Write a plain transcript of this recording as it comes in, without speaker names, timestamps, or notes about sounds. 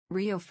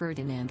Rio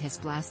Ferdinand has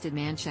blasted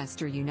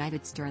Manchester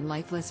United's DOUR and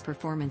LIFELESS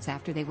performance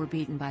after they were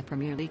beaten by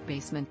Premier League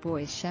basement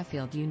boys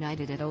Sheffield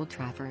United at Old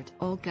Trafford.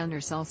 Ole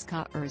Gunnar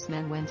Solskjaer's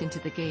men went into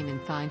the game in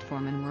fine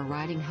form and were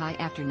riding high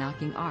after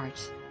knocking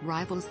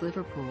arch-rivals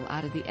Liverpool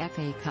out of the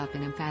FA Cup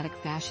in emphatic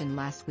fashion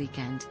last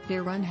weekend.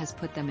 Their run has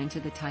put them into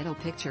the title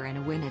picture, and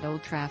a win at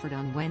Old Trafford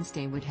on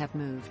Wednesday would have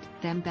moved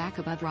them back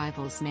above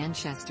rivals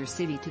Manchester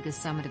City to the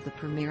summit of the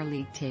Premier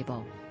League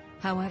table.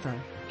 However,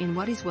 in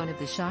what is one of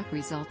the shock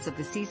results of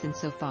the season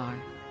so far,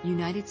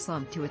 United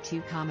slumped to a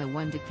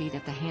 2-1 defeat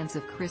at the hands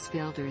of Chris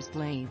Wilder's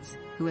Blades,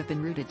 who have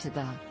been rooted to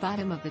the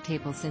bottom of the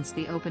table since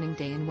the opening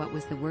day in what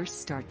was the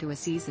worst start to a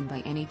season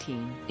by any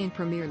team in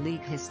Premier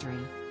League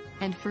history.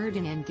 And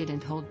Ferdinand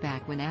didn't hold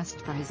back when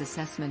asked for his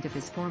assessment of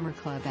his former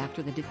club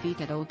after the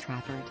defeat at Old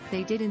Trafford.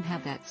 They didn't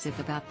have that zip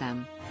about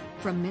them.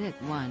 From minute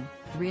one,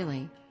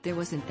 really, there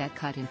wasn't that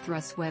cut and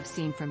thrust we've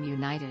seen from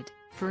United,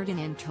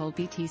 Ferdinand told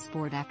BT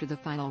Sport after the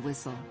final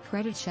whistle.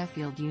 Credit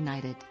Sheffield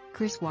United,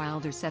 Chris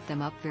Wilder set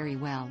them up very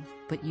well,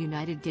 but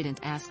United didn't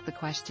ask the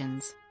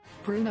questions.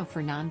 Bruno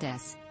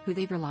Fernandes, who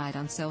they've relied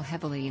on so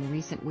heavily in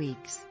recent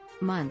weeks,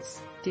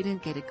 months,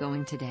 didn't get it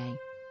going today.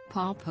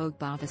 Paul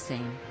Pogba the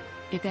same.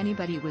 If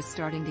anybody was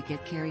starting to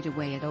get carried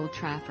away at Old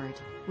Trafford,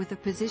 with the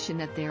position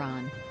that they're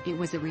on, it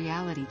was a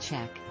reality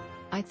check.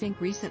 I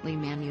think recently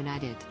Man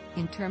United,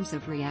 in terms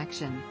of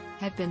reaction,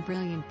 had been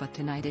brilliant, but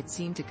tonight it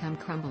seemed to come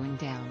crumbling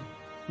down.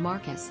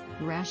 Marcus,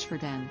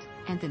 Rashford and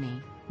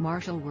Anthony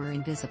Martial were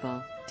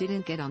invisible,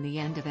 didn't get on the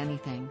end of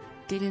anything,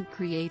 didn't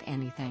create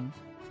anything.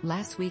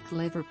 Last week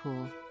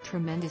Liverpool,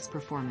 tremendous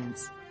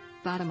performance.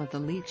 Bottom of the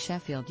league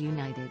Sheffield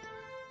United.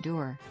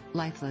 DOUR,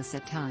 lifeless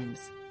at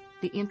times.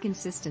 The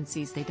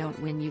inconsistencies, they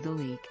don't win you the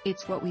league.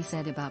 It's what we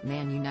said about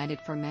Man United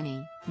for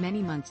many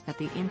months, that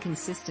the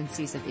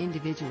inconsistencies of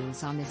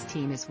individuals on this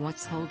team is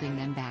what's holding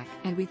them back.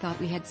 And we thought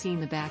we had seen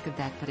the back of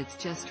that, but it's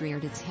just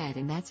reared its head,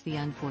 and that's the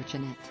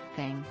unfortunate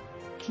thing.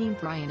 Keane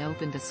Bryan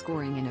opened the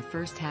scoring in a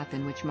first half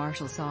in which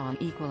Martial saw an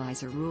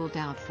equalizer ruled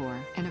out for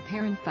an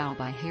apparent foul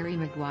by Harry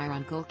Maguire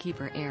on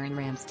goalkeeper Aaron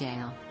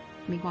Ramsdale.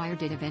 Maguire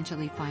did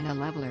eventually find a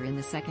leveler in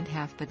the second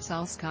half, but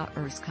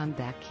Solskjaer's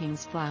comeback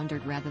kings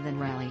floundered rather than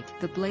rallied.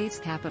 The Blades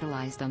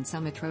capitalized on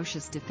some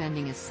atrocious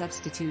defending as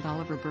substitute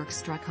Oliver Burke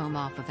struck home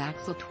off of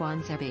Axel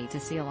Tuanzebe to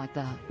seal out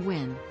the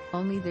win,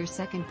 only their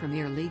second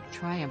Premier League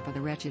triumph of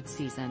the wretched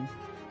season.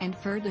 And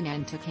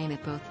Ferdinand took aim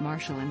at both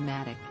Martial and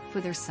Matic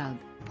for their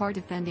par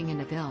defending in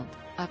the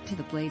build-up to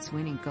the Blades'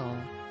 winning goal.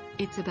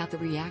 It's about the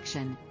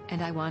reaction,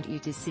 and I want you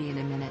to see in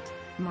a minute,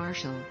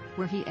 Martial,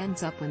 where he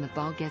ends up when the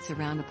ball gets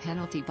around the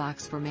penalty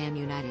box for Man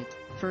United,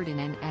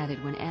 Ferdinand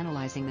added when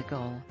analyzing the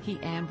goal. He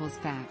ambles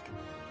back.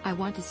 I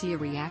want to see a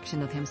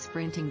reaction of him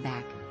sprinting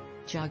back.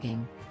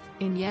 Jogging.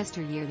 In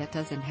yesteryear that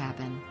doesn't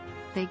happen.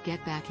 They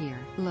get back here.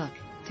 Look,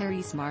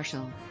 Terry's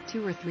Martial,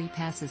 2 or 3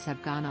 passes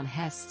have gone on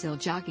Hess still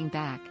jogging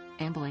back,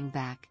 ambling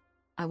back.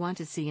 I want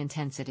to see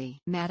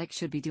intensity. Matic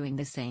should be doing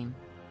the same.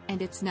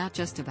 And it's not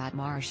just about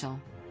Martial.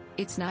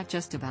 It's not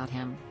just about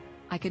him.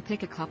 I could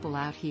pick a couple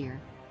out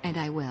here. And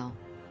I will.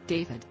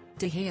 David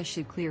De Gea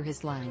should clear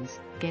his lines,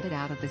 get it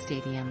out of the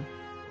stadium.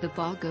 The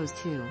ball goes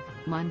to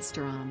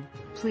Munster on.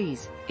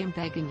 Please, I'm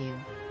begging you,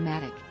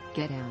 Matic,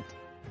 get out.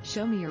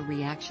 Show me your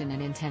reaction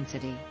and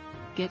intensity.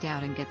 Get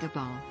out and get the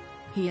ball.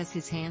 He has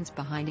his hands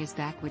behind his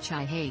back, which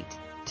I hate,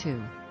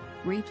 too.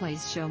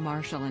 Replays show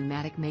Martial and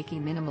Matic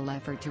making minimal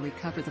effort to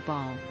recover the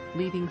ball,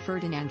 leaving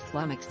Ferdinand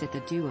flummoxed at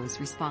the duo's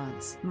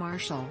response.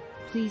 Martial,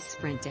 please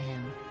sprint to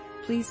him.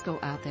 Please go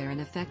out there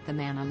and affect the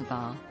man on the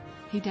ball.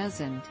 He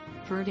doesn't,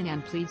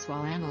 Ferdinand pleads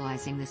while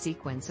analyzing the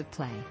sequence of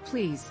play.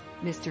 Please,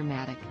 Mr.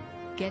 Matic.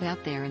 Get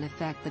out there and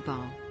affect the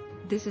ball.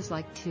 This is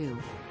like 2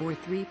 or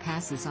 3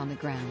 passes on the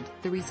ground.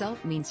 The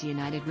result means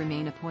United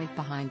remain a point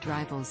behind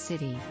rivals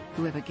City,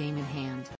 who have a game in hand.